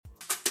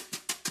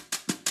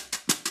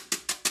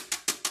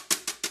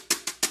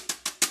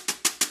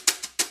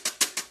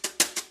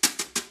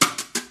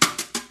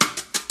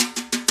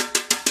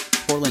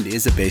Portland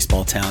is a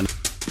baseball town.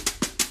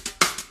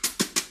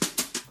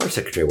 Our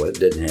secretary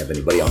didn't have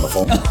anybody on the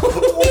phone.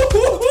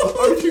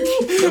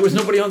 There was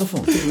nobody on the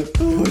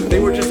phone. They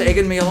were just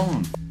egging me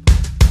along.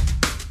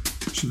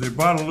 So they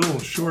brought a little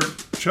short,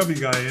 chubby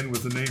guy in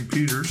with the name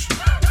Peters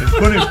and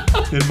put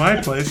him in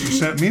my place and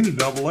sent me to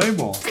Double-A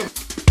ball.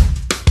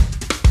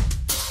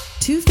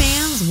 Two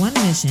fans, one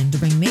mission to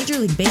bring Major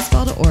League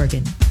Baseball to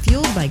Oregon,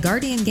 fueled by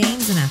Guardian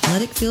Games and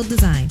Athletic Field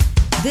Design.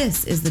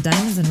 This is the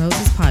Diamonds and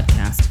Roses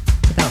podcast.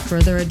 Without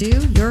further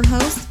ado, your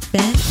hosts,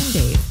 Ben and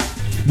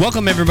Dave.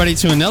 Welcome, everybody,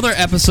 to another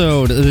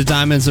episode of the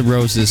Diamonds and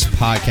Roses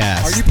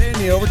podcast. Are you paying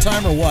me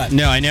overtime or what?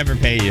 No, I never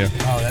pay you.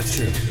 Oh, that's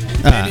true.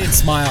 You pay me in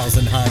smiles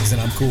and hugs,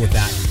 and I'm cool with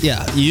that.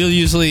 Yeah, you'll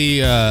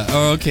usually,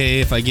 okay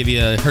if I give you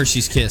a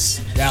Hershey's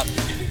kiss. Yep.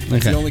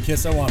 That's the only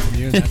kiss I want from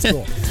you, and that's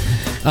cool.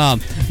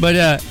 But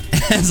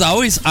as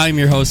always, I'm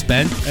your host,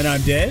 Ben. And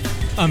I'm Dave.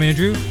 I'm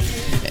Andrew.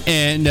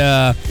 And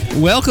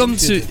welcome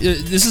to,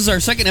 this is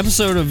our second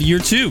episode of year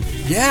 2.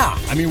 Yeah,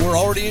 I mean, we're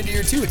already into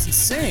year 2. It's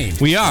insane.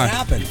 We are. What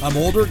happened? I'm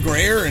older,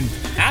 grayer, and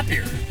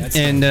happier.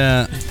 And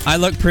I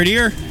look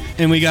prettier,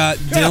 and we got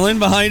Dylan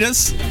behind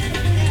us.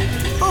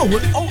 Oh,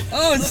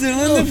 it's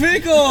Dylan the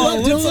Pickle.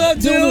 What's up,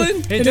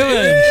 Dylan? Hey,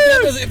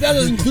 Dylan. If that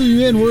doesn't clue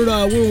you in,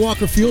 we're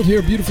Walker Field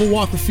here, beautiful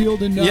Walker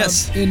Field in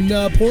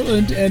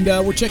Portland,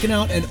 and we're checking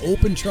out an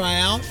open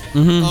tryout,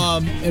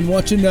 and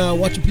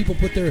watching people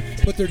put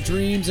their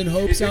dreams and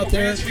hopes out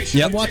there.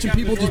 Yep. And watching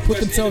people just put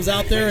themselves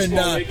out there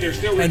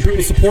and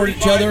people support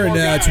each other, and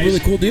it's a really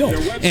cool deal.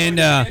 And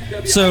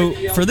so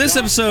for this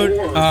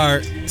episode,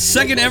 our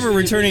second ever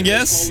returning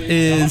guest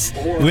is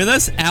with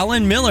us,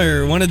 Alan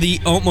Miller, one of the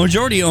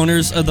majority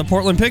owners of the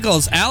Portland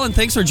Pickles. Alan,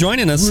 thanks for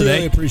joining us today.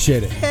 Really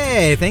appreciate it.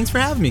 Hey, thanks for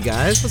having me,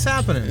 guys. What's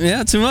happening?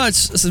 Yeah, too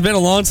much. This has been a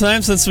long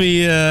time since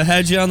we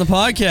had you on the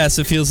podcast,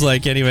 it feels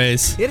like,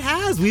 anyways. It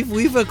has.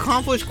 We've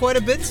accomplished quite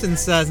a bit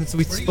since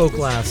we spoke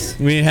last.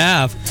 We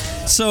have.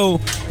 So,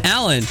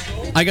 Alan,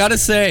 I gotta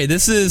say,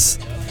 this is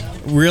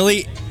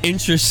really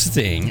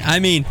interesting. I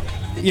mean,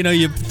 you know,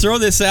 you throw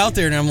this out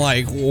there, and I'm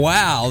like,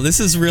 wow, this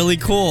is really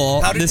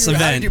cool, this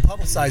event. How did you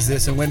publicize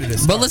this, and when did it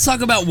start? But let's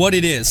talk about what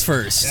it is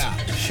first. Yeah,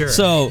 sure.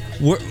 So,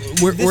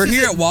 we're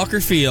here at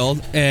Walker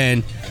Field,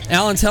 and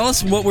Alan, tell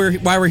us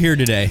why we're here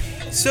today.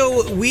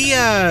 So we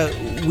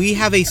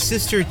have a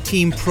sister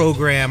team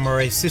program,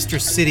 or a sister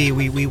city.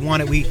 We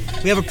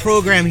have a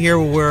program here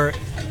where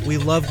we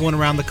love going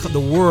around the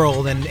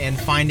world and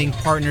finding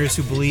partners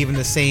who believe in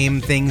the same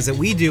things that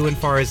we do, as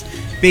far as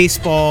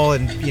baseball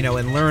and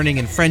and learning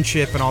and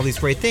friendship and all these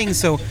great things.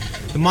 So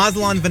the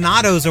Mazatlan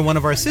Venados are one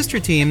of our sister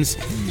teams,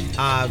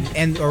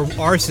 or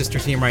our sister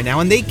team right now,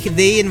 and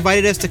they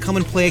invited us to come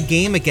and play a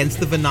game against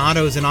the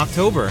Venados in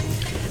October,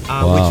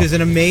 Wow. which is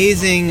an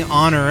amazing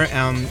honor,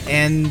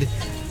 and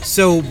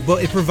so,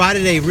 but it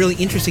provided a really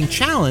interesting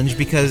challenge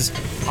because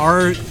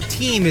our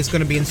team is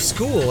going to be in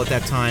school at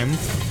that time.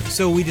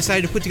 So we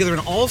decided to put together an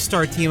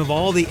all-star team of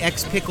all the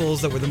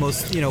ex-Pickles that were the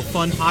most,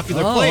 fun,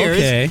 popular players,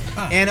 okay.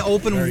 And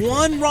open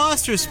one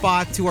roster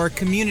spot to our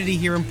community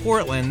here in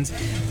Portland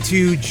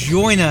to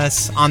join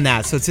us on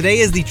that. So today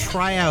is the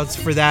tryouts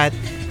for that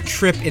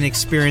trip and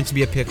experience to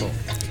be a Pickle.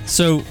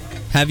 So,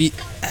 have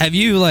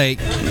you like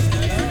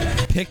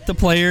picked the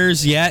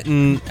players yet,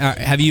 and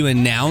have you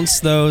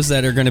announced those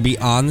that are going to be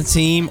on the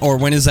team, or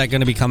when is that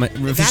going to become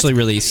officially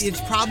released? It's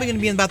probably going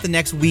to be in about the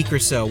next week or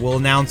so. We'll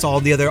announce all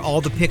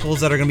the Pickles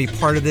that are going to be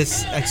part of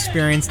this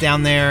experience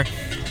down there,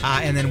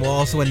 and then we'll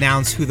also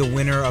announce who the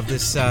winner of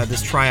this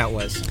tryout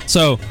was.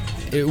 So,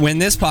 when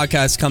this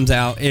podcast comes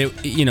out,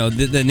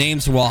 the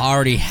names will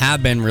already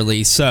have been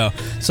released. So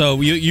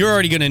you're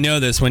already going to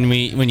know this when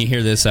you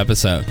hear this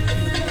episode.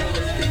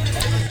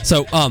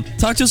 So,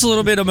 talk to us a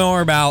little bit more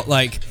about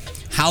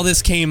how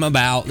this came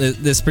about,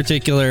 this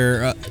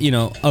particular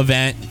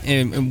event,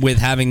 with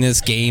having this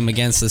game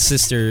against the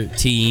sister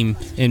team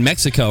in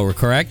Mexico,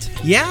 correct?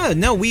 Yeah,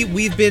 no,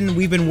 we've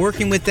been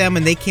working with them,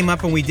 and they came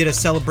up and we did a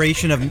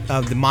celebration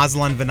of the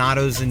Mazatlan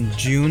Venados in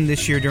June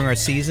this year during our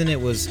season.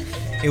 It was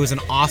an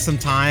awesome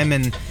time,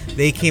 and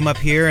they came up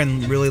here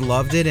and really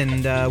loved it,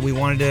 and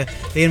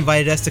they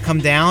invited us to come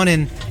down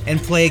and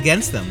play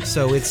against them.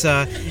 So it's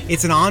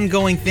an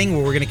ongoing thing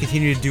where we're going to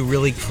continue to do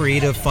really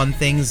creative, fun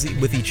things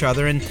with each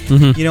other. And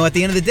at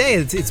the end of the day,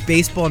 it's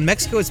baseball in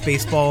Mexico, it's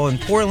baseball in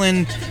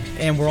Portland,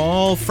 and we're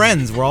all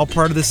friends. We're all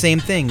part of the same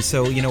thing.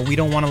 So we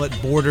don't want to let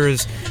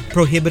borders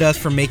prohibit us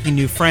from making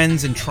new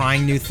friends and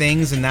trying new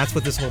things, and that's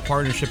what this whole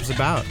partnership is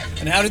about.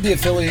 And how did the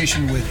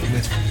affiliation with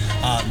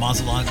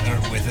Mazatlan,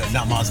 or with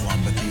not Mazatlan,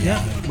 but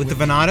with the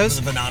Venados?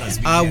 With the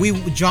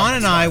Venados. John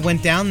and I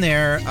went down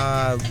there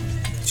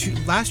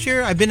last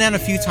year. I've been down a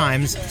few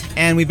times,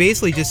 and we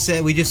basically just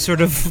said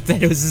that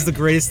this is the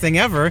greatest thing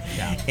ever.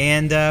 Yeah.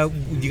 And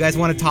you guys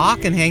want to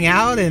talk and hang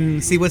out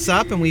and see what's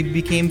up, and we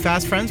became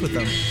fast friends with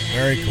them.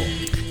 Very cool.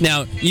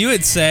 Now, you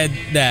had said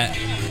that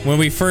when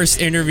we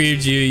first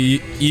interviewed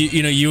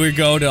you would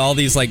go to all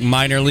these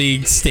minor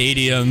league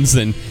stadiums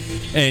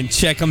and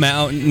check them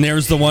out, and there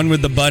was the one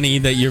with the bunny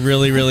that you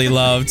really, really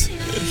loved.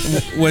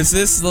 Was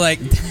this like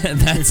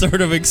that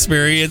sort of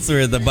experience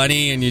where the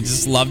bunny and you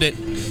just loved it?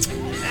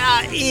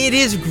 It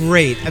is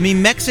great. I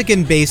mean,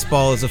 Mexican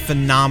baseball is a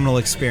phenomenal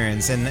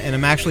experience, and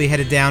I'm actually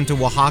headed down to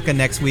Oaxaca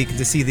next week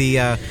to see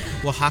the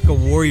Oaxaca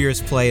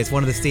Warriors play. It's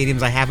one of the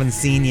stadiums I haven't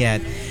seen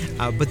yet.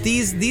 But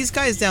these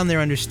guys down there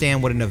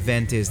understand what an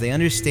event is. They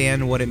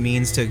understand what it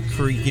means to,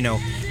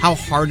 how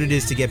hard it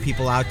is to get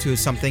people out to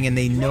something, and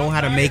they know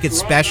how to make it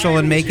special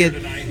and make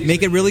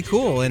it really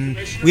cool. And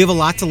we have a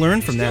lot to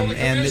learn from them,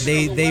 and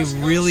they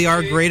really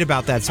are great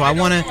about that. So I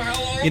want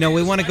to,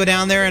 we want to go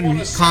down there and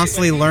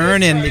constantly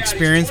learn and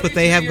experience what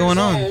they have going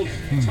on.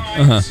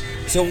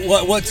 So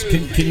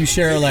can you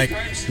share like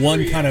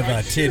one kind of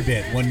a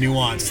tidbit, one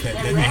nuance that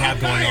they have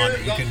going on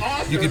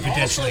that you can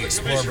potentially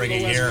explore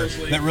bringing here,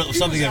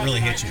 something that really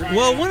hits you?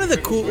 Well, one of the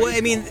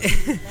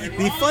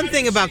the fun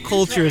thing about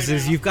cultures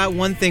is you've got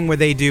one thing where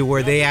they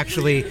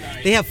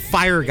have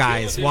fire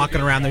guys walking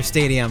around their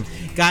stadium.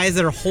 Guys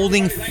that are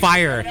holding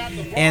fire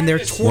and they're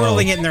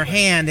twirling it in their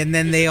hand, and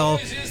then they'll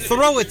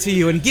throw it to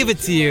you and give it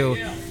to you.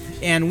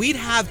 And we'd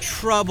have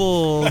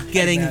trouble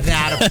getting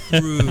that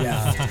approved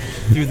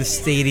through the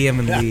stadium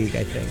and league,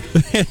 I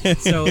think.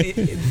 So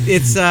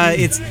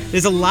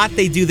there's a lot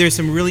they do. There's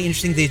some really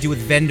interesting things they do with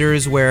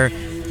vendors where,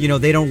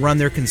 they don't run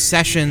their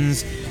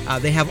concessions.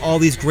 They have all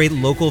these great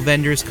local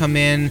vendors come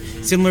in,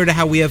 similar to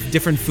how we have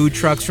different food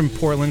trucks from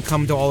Portland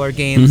come to all our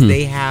games.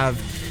 They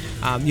have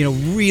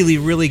really,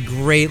 really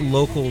great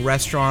local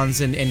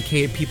restaurants and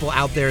people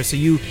out there. So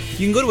you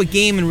can go to a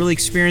game and really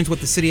experience what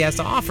the city has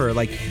to offer,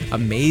 like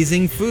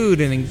amazing food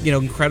and,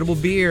 incredible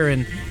beer.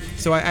 And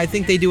so I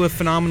think they do a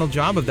phenomenal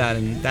job of that,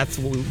 and that's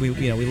what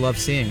we love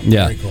seeing.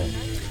 Yeah. Very cool.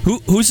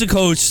 Who's the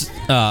coach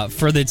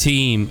for the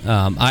team?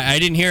 I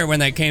didn't hear it when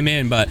that came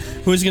in, but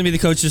who's going to be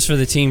the coaches for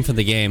the team for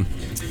the game?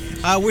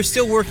 We're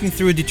still working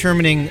through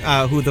determining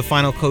who the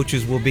final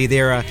coaches will be.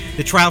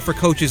 The trial for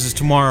coaches is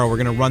tomorrow. We're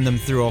going to run them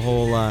through a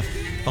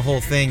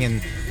whole thing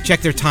and check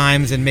their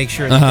times and make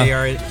sure that they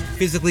are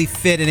physically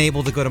fit and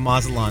able to go to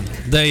Mazatlan.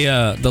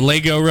 The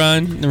Lego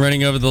run,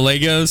 running over the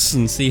Legos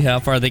and see how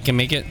far they can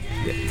make it?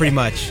 Yeah, pretty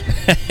much.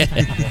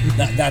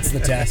 That's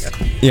the test.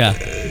 Yeah.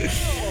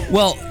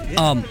 Well,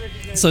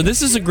 so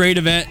this is a great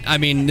event. I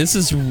mean, this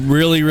is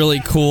really, really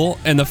cool.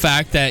 And the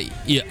fact that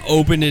you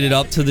opened it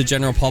up to the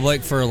general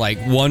public for like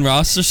one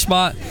roster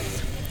spot,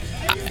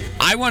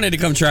 I wanted to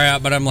come try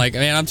out, but I'm like,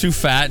 man, I'm too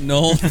fat and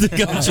old to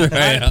come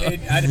try out. I'd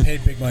have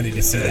paid big money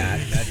to see that.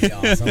 That'd be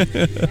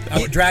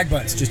awesome. Drag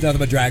bunts, just nothing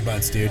but drag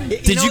bunts, dude.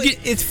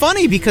 It's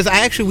funny because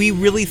we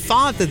really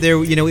thought that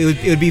there,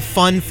 it would be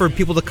fun for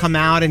people to come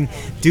out and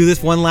do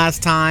this one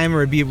last time,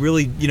 or it'd be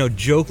really,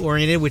 joke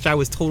oriented, which I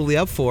was totally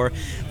up for.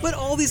 But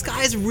all these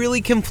guys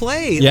really can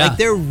play. Yeah. Like,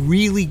 they're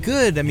really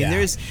good. I mean,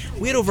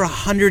 we had over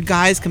 100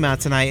 guys come out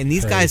tonight, and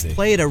these guys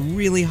play at a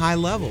really high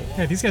level.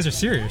 Yeah, these guys are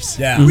serious.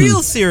 Yeah,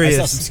 real serious. I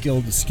saw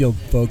some skilled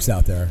folks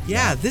out there.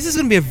 Yeah, this is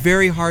going to be a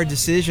very hard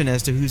decision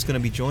as to who's going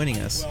to be joining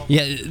us.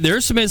 Yeah,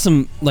 there's been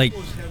some like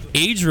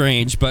age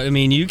range, but I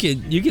mean, you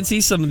could see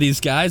some of these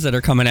guys that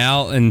are coming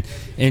out and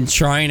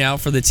trying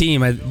out for the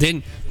team.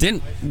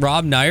 Didn't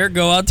Rob Nair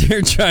go out there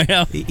and try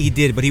out? He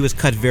did, but he was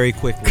cut very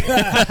quickly.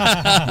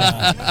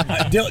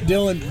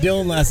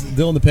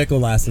 Dylan the Pickle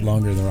lasted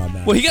longer than Rob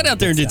Nair. Well, he got out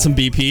there and did some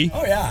BP.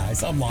 Oh yeah, I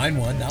saw him line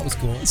one. That was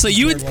cool. So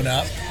one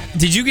up.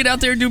 Did you get out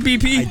there and do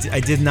BP? I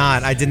did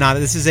not. I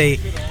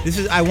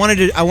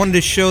wanted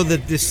to show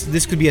that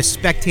this could be a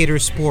spectator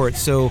sport.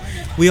 So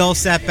we all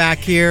sat back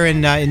here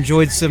and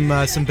enjoyed some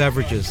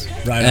beverages.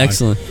 Right.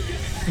 Excellent.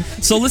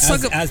 So let's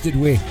talk. As did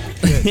we.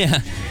 Yeah.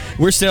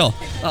 We're still.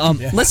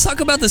 Let's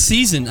talk about the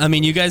season. I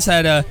mean, you guys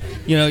had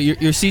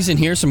your season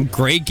here. Some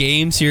great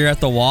games here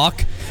at the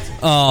Walk.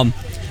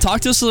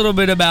 Talk to us a little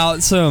bit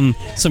about some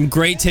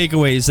great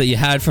takeaways that you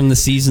had from the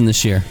season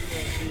this year.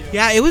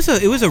 Yeah, it was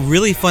a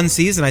really fun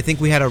season. I think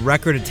we had a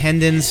record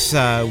attendance.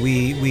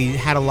 We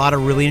had a lot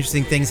of really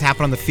interesting things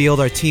happen on the field.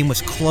 Our team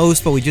was close,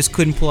 but we just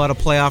couldn't pull out a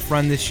playoff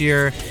run this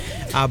year.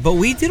 But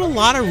we did a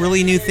lot of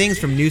really new things,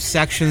 from new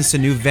sections to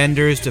new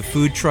vendors to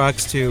food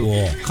trucks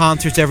to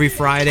concerts every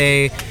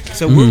Friday.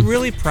 So we're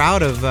really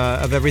proud of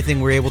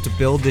everything we're able to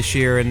build this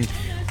year, and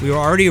we were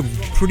already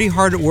pretty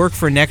hard at work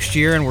for next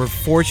year, and we're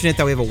fortunate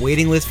that we have a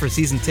waiting list for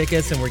season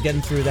tickets, and we're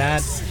getting through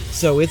that.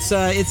 So it's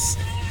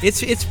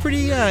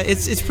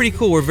pretty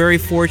cool. We're very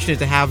fortunate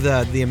to have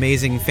the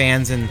amazing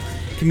fans and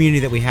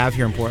community that we have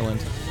here in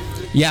Portland.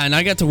 Yeah, and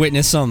I got to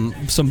witness some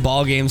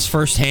ball games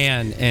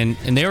firsthand, and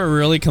they were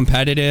really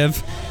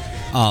competitive.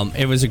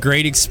 It was a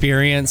great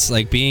experience,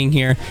 like being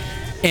here,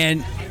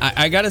 and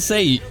I got to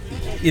say,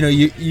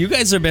 you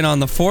guys have been on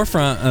the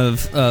forefront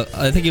of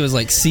I think it was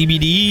like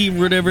CBD,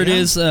 whatever it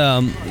is,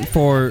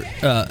 for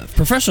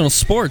professional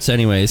sports,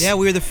 anyways. Yeah,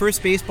 we were the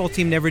first baseball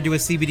team to ever do a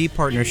CBD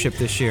partnership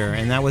this year,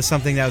 and that was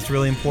something that was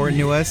really important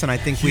to us. And I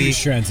think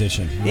huge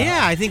transition.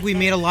 Yeah, I think we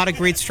made a lot of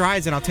great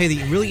strides. And I'll tell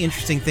you, the really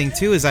interesting thing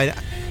too is I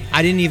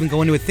didn't even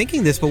go into it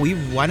thinking this, but we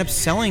wound up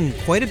selling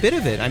quite a bit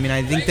of it. I mean,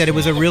 I think that it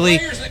was a really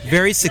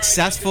very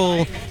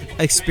successful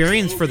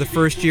experience for the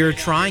first year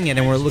trying it,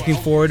 and we're looking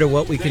forward to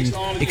what we can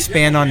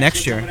expand on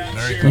next year.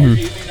 Very cool.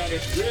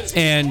 Mm-hmm.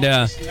 And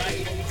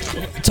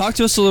talk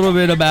to us a little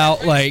bit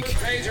about like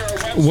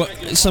what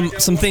some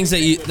things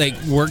that you like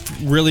worked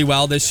really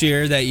well this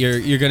year that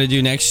you're going to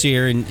do next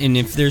year, and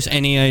if there's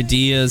any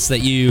ideas that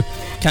you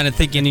kind of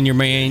thinking in your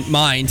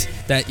mind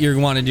that you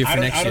want to do for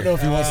next year. I don't know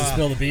if he wants to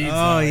spill the beans.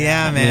 Oh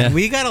yeah, man. Yeah.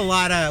 We got a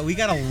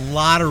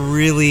lot of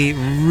really,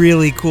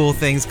 really cool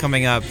things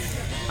coming up.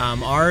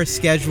 Our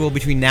schedule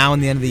between now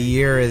and the end of the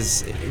year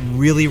is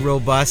really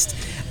robust.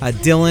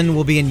 Dylan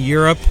will be in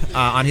Europe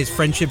on his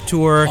friendship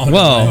tour. Oh,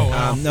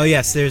 whoa. Oh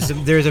yes, there's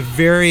a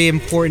very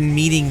important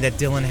meeting that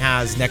Dylan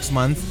has next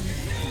month.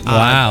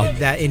 Wow.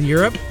 That in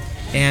Europe,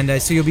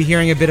 and so you'll be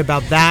hearing a bit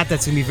about that.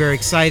 That's going to be very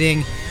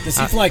exciting. Does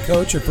he fly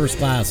coach or first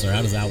class, or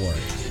how does that work?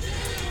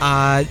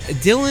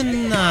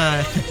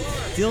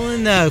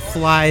 Dylan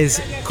flies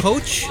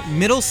coach,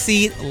 middle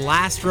seat,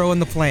 last row in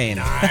the plane.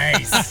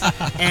 Nice.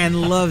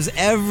 And loves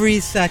every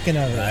second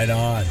of it. Right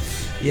on.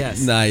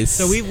 Yes. Nice.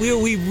 So we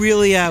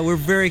really we're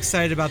very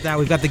excited about that.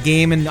 We've got the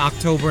game in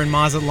October in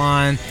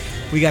Mazatlan.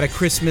 We got a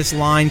Christmas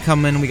line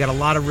coming. We got a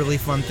lot of really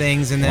fun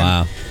things, and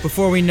then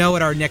before we know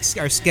it,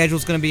 our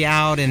schedule's going to be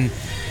out, and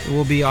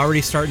we'll be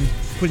already starting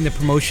putting the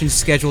promotion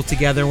schedule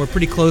together. And we're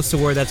pretty close to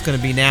where that's going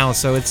to be now.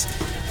 So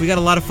we got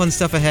a lot of fun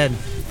stuff ahead.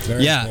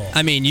 Very cool.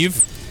 I mean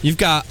you've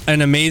got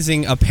an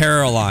amazing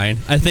apparel line.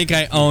 I think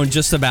I own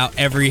just about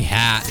every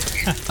hat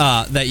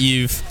that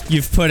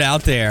you've put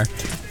out there.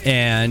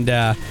 And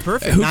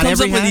perfect.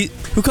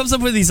 Who comes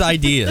up with these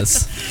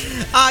ideas?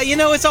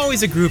 It's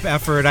always a group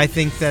effort. I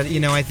think that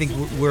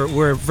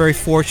we're very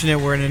fortunate.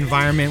 We're in an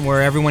environment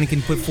where everyone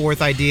can put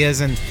forth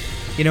ideas, and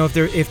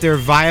if they're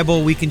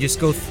viable, we can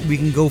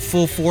go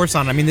full force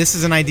on it. I mean, this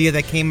is an idea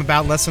that came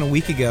about less than a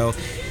week ago,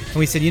 and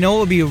we said, what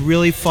would be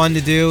really fun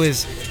to do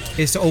is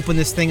to open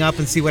this thing up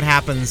and see what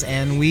happens,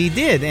 and we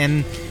did,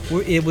 and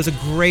it was a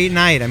great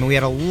night. I mean, we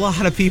had a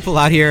lot of people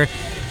out here.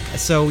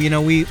 So,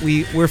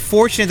 we're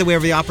fortunate that we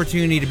have the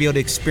opportunity to be able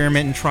to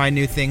experiment and try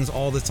new things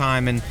all the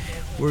time, and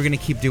we're going to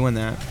keep doing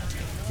that.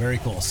 Very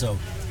cool. So,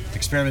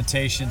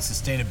 experimentation,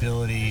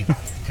 sustainability,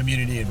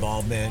 community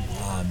involvement,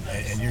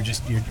 and you're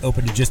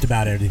open to just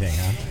about everything,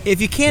 huh?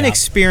 If you can't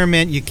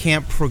experiment, you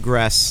can't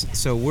progress.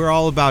 So we're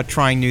all about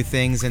trying new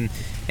things and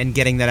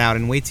getting that out.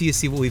 And wait till you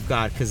see what we've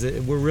got, because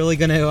we're really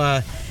going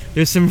to...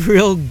 there's some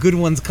real good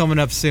ones coming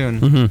up soon.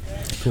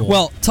 Mm-hmm. Cool.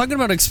 Well, talking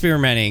about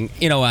experimenting,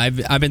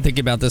 I've been thinking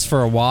about this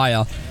for a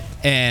while,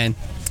 and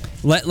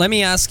let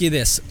me ask you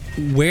this: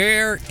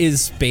 where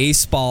is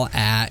baseball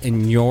at,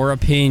 in your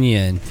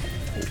opinion,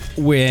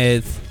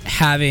 with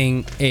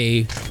having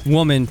a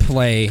woman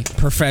play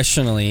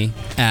professionally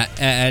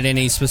at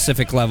any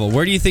specific level?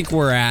 Where do you think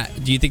we're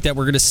at? Do you think that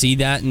we're going to see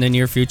that in the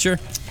near future?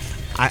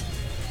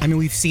 I mean,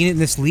 we've seen it in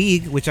this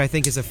league, which I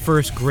think is a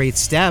first great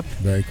step.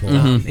 Very cool.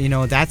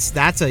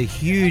 That's a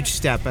huge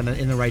step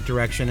in the right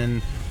direction,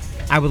 and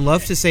I would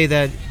love to say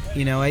that.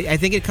 I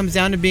think it comes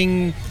down to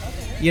being,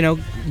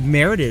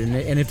 merited,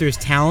 and if there's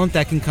talent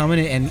that can come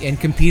in and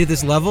compete at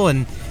this level,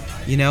 and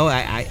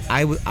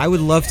I would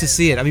love to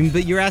see it. I mean,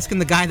 but you're asking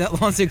the guy that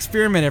wants to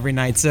experiment every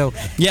night, so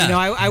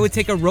I would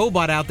take a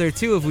robot out there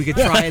too if we could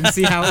try it and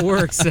see how it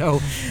works.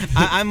 So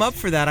I'm up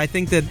for that. I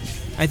think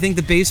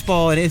the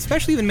baseball, and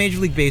especially even Major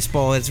League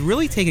Baseball, has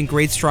really taken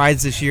great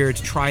strides this year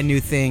to try new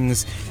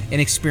things and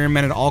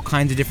experiment at all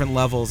kinds of different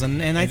levels.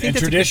 And I think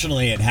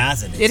traditionally it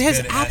hasn't. It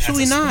has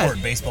absolutely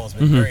not. Baseball's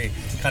been very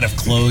kind of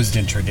closed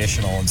and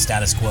traditional and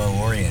status quo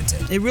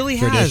oriented. It really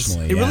has.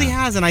 It really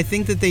has, and I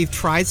think that they've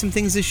tried some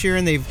things this year,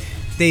 and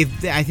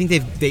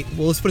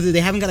let's put it,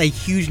 they haven't got a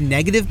huge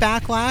negative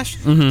backlash.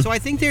 Mm-hmm. So I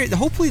think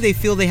hopefully they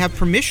feel they have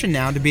permission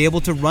now to be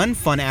able to run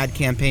fun ad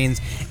campaigns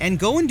and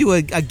go and do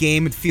a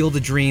game at Field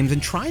of Dreams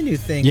and try new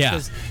things. Yeah.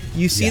 Because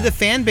you see the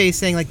fan base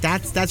saying like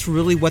that's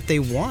really what they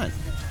want.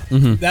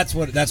 Mm-hmm. That's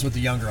what the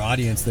younger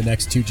audience, the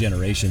next two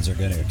generations, are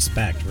going to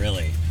expect.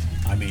 Really,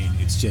 I mean,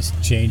 it's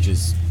just change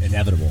is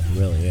inevitable. It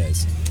really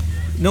is.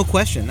 No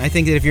question. I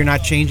think that if you're not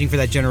changing for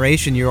that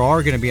generation, you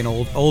are going to be an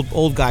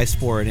old guy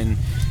sport. And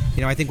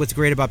I think what's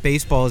great about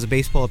baseball is that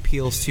baseball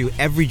appeals to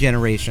every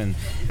generation.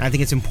 And I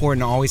think it's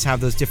important to always have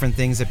those different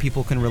things that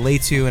people can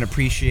relate to and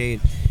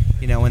appreciate.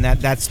 And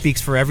that speaks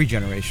for every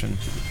generation.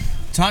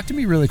 Talk to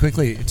me really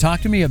quickly.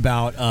 Talk to me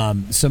about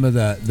some of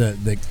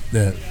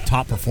the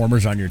top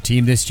performers on your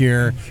team this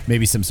year.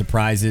 Maybe some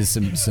surprises,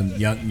 some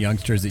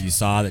youngsters that you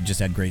saw that just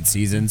had great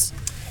seasons.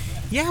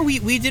 Yeah,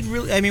 we did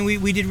really. I mean,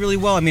 we did really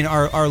well. I mean,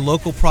 our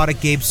local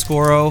product, Gabe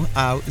Scoro,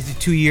 was a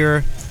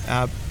 2-year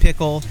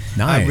pickle.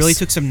 Nice. Really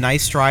took some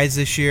nice strides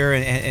this year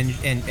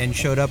and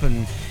showed up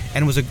and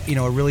was a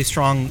really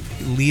strong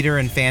leader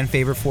and fan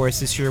favorite for us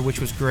this year, which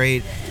was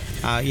great.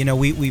 Brad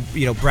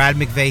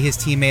McVeigh, his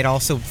teammate,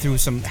 also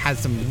had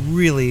some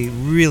really,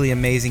 really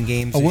amazing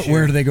games.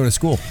 Where do they go to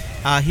school?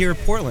 Here at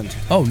Portland.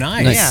 Oh,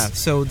 nice. Yeah,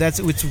 so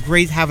it's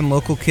great having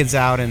local kids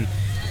out, and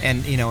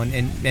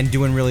and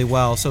doing really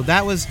well. So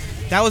that was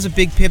a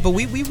big pit. But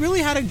we really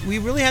had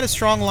a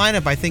strong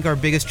lineup. I think our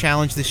biggest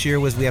challenge this year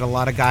was we had a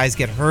lot of guys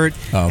get hurt,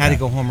 had to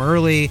go home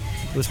early.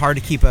 It was hard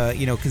to keep a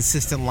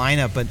consistent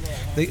lineup. But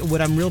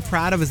what I'm real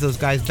proud of is those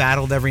guys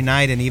battled every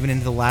night, and even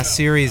into the last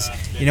series,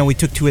 we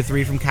took 2 or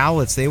 3 from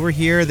Cowlitz. They were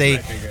here.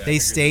 They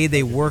stayed.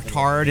 They worked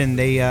hard, and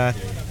they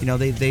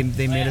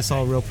made us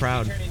all real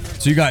proud.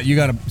 So you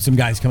got some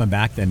guys coming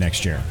back then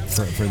next year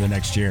for the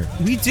next year.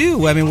 We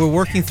do. I mean, we're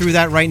working through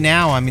that right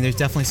now. I mean, there's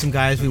definitely some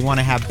guys we want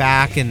to have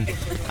back and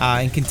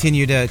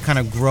continue to kind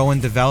of grow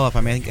and develop.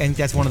 I mean, I think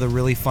that's one of the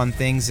really fun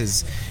things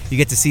is you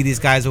get to see these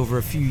guys over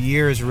a few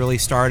years really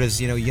start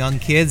as young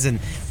kids and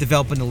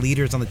develop into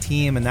leaders on the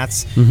team, and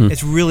that's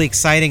it's really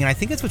exciting. And I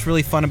think that's what's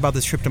really fun about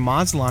this trip to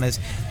Mazatlan is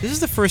this is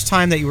the first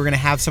time that you were going to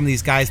have some of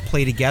these guys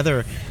play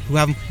together who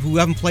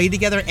haven't played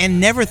together and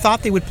never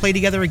thought they would play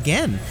together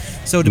again.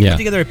 So to put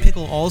together a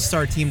Pickle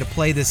All-Star team to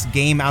play this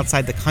game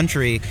outside the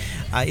country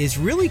is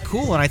really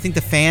cool, and I think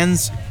the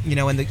fans,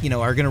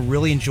 are going to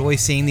really enjoy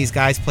seeing these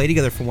guys play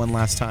together for one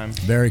last time.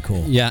 Very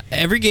cool. Yeah,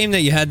 every game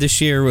that you had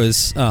this year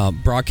was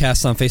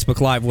broadcast on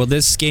Facebook Live. Will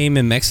this game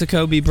in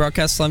Mexico be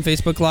broadcast on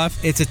Facebook Live?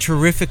 It's a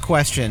terrific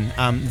question.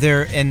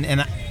 The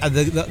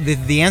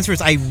answer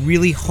is I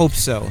really hope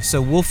so.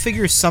 So we'll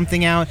figure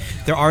something out.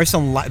 There are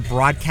some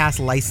broadcast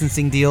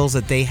licensing deals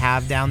that they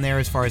have down there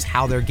as far as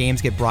how their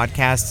games get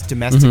broadcast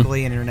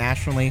domestically and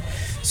internationally.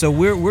 So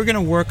we're going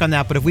to work on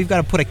that. But if we've got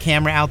to put a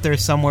camera out there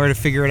somewhere to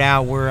figure it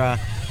out,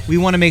 we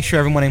want to make sure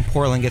everyone in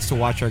Portland gets to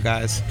watch our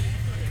guys.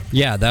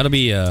 Yeah, that'll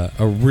be a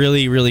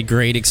really, really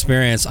great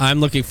experience. I'm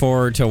looking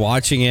forward to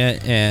watching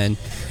it and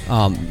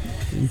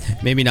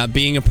maybe not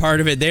being a part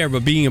of it there,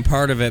 but being a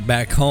part of it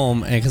back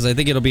home, because I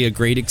think it'll be a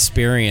great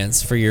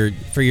experience for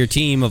your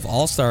team of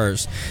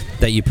all-stars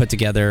that you put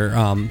together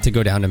to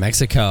go down to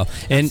Mexico.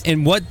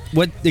 And what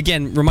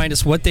again, remind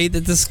us what date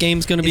that this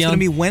game's going to be on? It's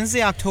going to be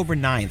Wednesday, October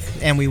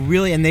 9th, and the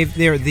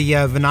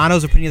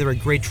Venados are putting together a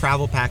great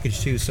travel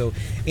package too. So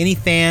any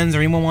fans or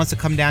anyone wants to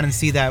come down and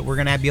see that, we're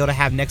going to be able to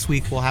have next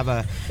week. We'll have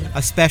a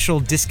special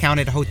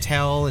discounted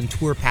hotel and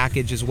tour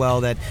package as well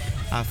that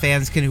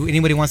fans can.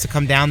 Anybody wants to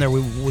come down there,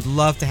 we would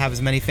love to have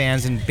as many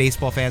fans and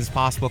baseball fans as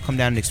possible come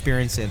down and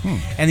experience it.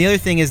 And the other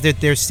thing is that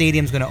their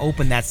stadium's going to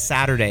open that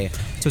Saturday,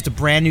 so it's a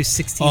brand new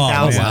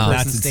 16,000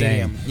 person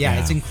stadium. Yeah,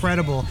 it's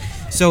incredible.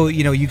 So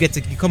you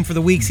come for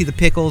the week, see the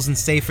Pickles, and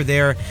stay for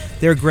their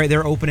great.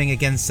 They're opening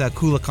against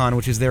Culiacan,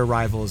 which is their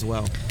rival as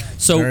well.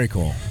 So very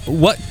cool.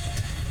 What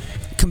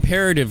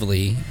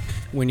comparatively,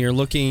 when you're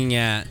looking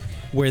at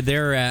where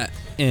they're at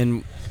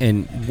and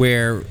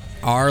where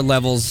our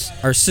levels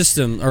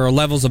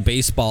of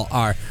baseball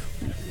are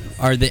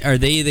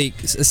they the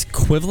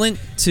equivalent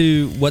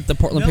to what the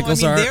Portland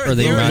Pickles are? Or are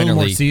they minor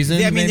league?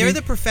 They're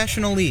the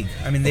professional league.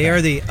 I mean, they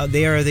are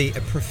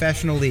the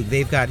professional league.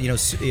 They've got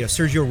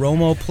Sergio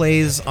Romo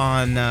plays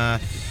on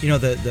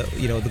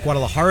the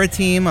Guadalajara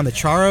team on the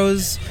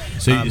Charros.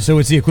 So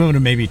it's the equivalent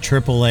of maybe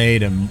AAA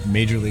to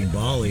Major League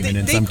Ball, even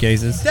in some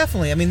cases.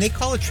 Definitely. I mean, they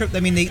call it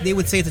they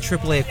would say it's a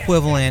AAA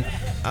equivalent.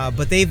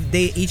 But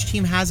each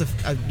team has a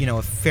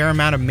fair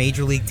amount of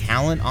major league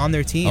talent on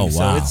their team. Oh,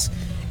 wow. So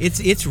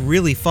it's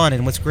really fun.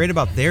 And what's great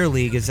about their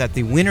league is that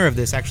the winner of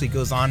this actually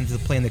goes on to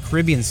play in the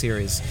Caribbean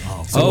Series.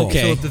 Oh, so,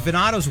 okay. So if the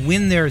Venados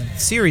win their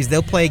series,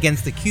 they'll play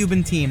against the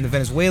Cuban team, the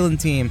Venezuelan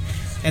team,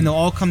 and they'll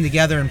all come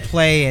together and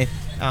play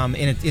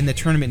in the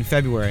tournament in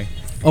February.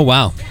 Oh,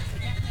 wow.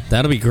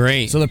 That'll be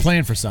great. So they're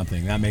playing for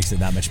something. That makes it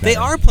that much better. They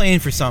are playing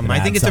for something. I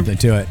think it's something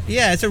to it.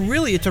 Yeah, it's a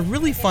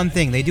really fun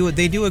thing. They do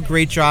a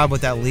great job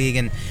with that league,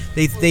 and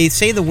they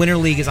say the Winter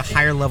League is a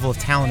higher level of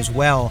talent as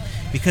well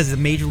because the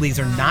major leagues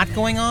are not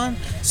going on.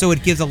 So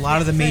it gives a lot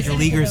of the major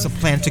leaguers a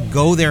plan to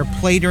go there,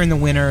 play during the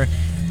winter,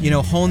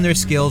 hone their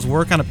skills,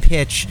 work on a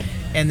pitch,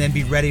 and then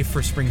be ready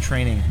for spring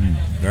training.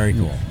 Very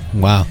cool.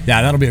 Wow.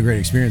 Yeah, that'll be a great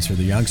experience for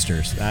the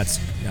youngsters. That's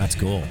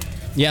cool.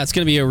 Yeah, it's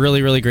going to be a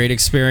really, really great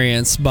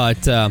experience.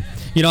 But,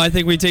 I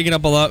think we've taken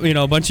up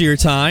a bunch of your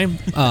time.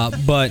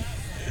 But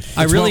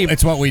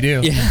it's what we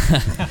do.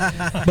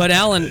 Yeah. But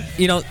Alan,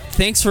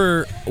 thanks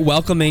for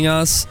welcoming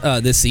us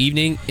this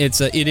evening. It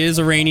is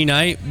a rainy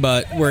night,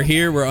 but we're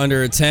here. We're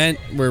under a tent.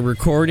 We're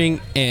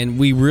recording, and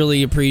we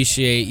really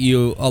appreciate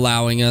you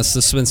allowing us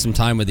to spend some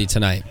time with you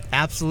tonight.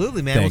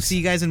 Absolutely, man. Thanks. We'll see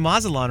you guys in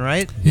Mazatlan,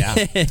 right? Yeah.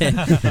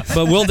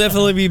 But we'll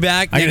definitely be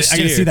back next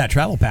year. I got to see that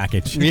travel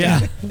package.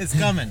 Yeah. It's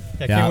coming.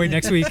 Can't wait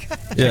next week.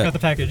 Check out the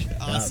package.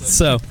 Awesome.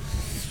 So,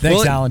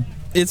 thanks, Alan.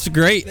 It's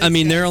great. Thanks, I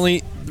mean, they're guys.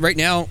 only right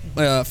now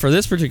for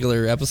this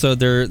particular episode.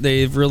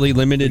 They've really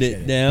limited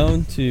it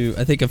down to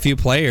I think a few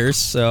players.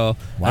 So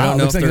wow, I don't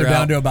know looks if like they're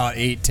down out. to about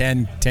 8,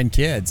 10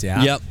 kids.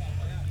 Yeah. Yep.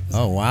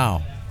 Oh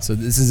wow. So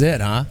this is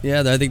it, huh?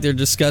 Yeah, I think they're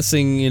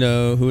discussing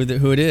who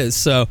it is.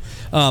 So,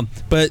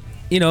 but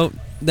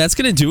that's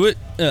gonna do it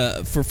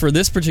for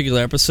this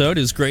particular episode.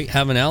 It was great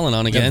having Alan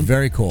on again. Yeah,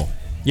 very cool.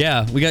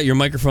 Yeah, we got your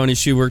microphone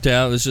issue worked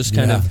out. It was just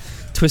kind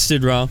of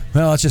twisted wrong.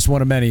 Well, it's just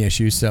one of many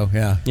issues. So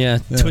yeah.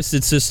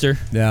 Twisted sister.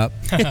 Yeah.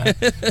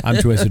 I'm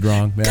twisted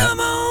wrong. Yeah. Come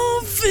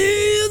on,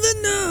 feel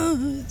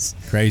the noise.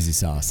 Crazy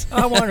sauce.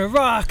 I want to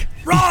rock.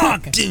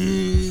 Rock!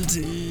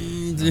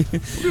 We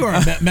were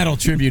a metal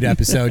tribute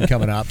episode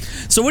coming up.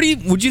 So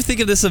what'd you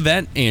think of this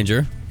event,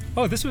 Andrew?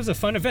 Oh, this was a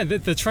fun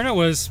event. The turnout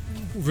was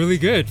really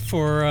good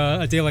for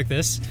a day like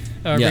this,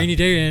 rainy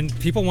day, and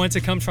people wanted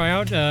to come try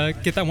out,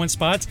 get that one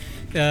spot.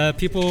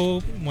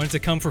 People wanted to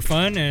come for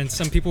fun, and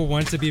some people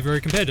wanted to be very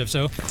competitive.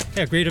 So,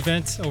 yeah, great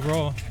event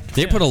overall.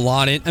 They put a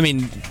lot in. I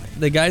mean,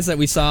 the guys that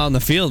we saw on the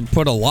field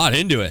put a lot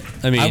into it.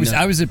 I mean,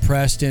 I was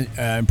impressed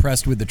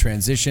with the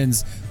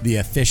transitions, the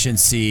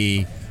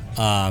efficiency,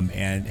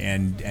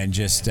 and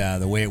just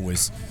the way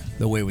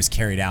it was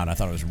carried out. I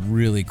thought it was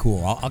really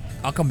cool.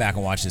 I'll come back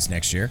and watch this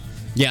next year.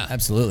 Yeah,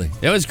 absolutely.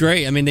 It was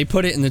great. I mean, they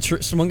put it in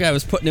the one guy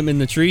was putting them in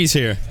the trees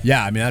here.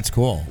 Yeah, I mean that's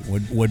cool.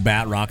 Wood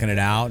bat rocking it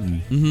out,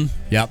 and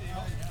yep.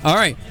 All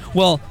right.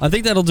 Well, I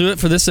think that'll do it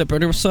for this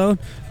episode.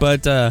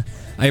 But I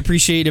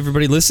appreciate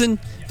everybody listening.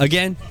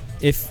 Again,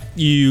 if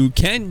you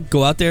can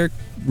go out there,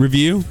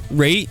 review,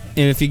 rate,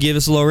 and if you give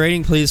us a low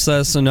rating, please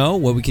let us know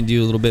what we can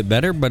do a little bit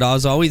better. But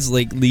as always,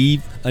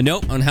 leave a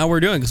note on how we're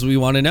doing because we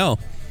want to know.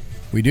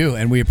 We do,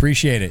 and we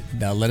appreciate it.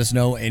 Let us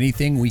know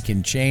anything we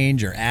can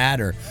change or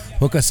add or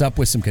hook us up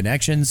with some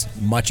connections.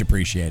 Much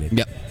appreciated.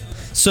 Yep.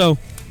 So,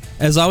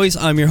 as always,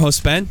 I'm your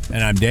host, Ben.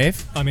 And I'm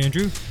Dave. I'm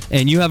Andrew.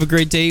 And you have a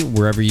great day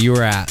wherever you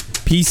are at.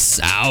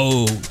 Peace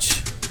out.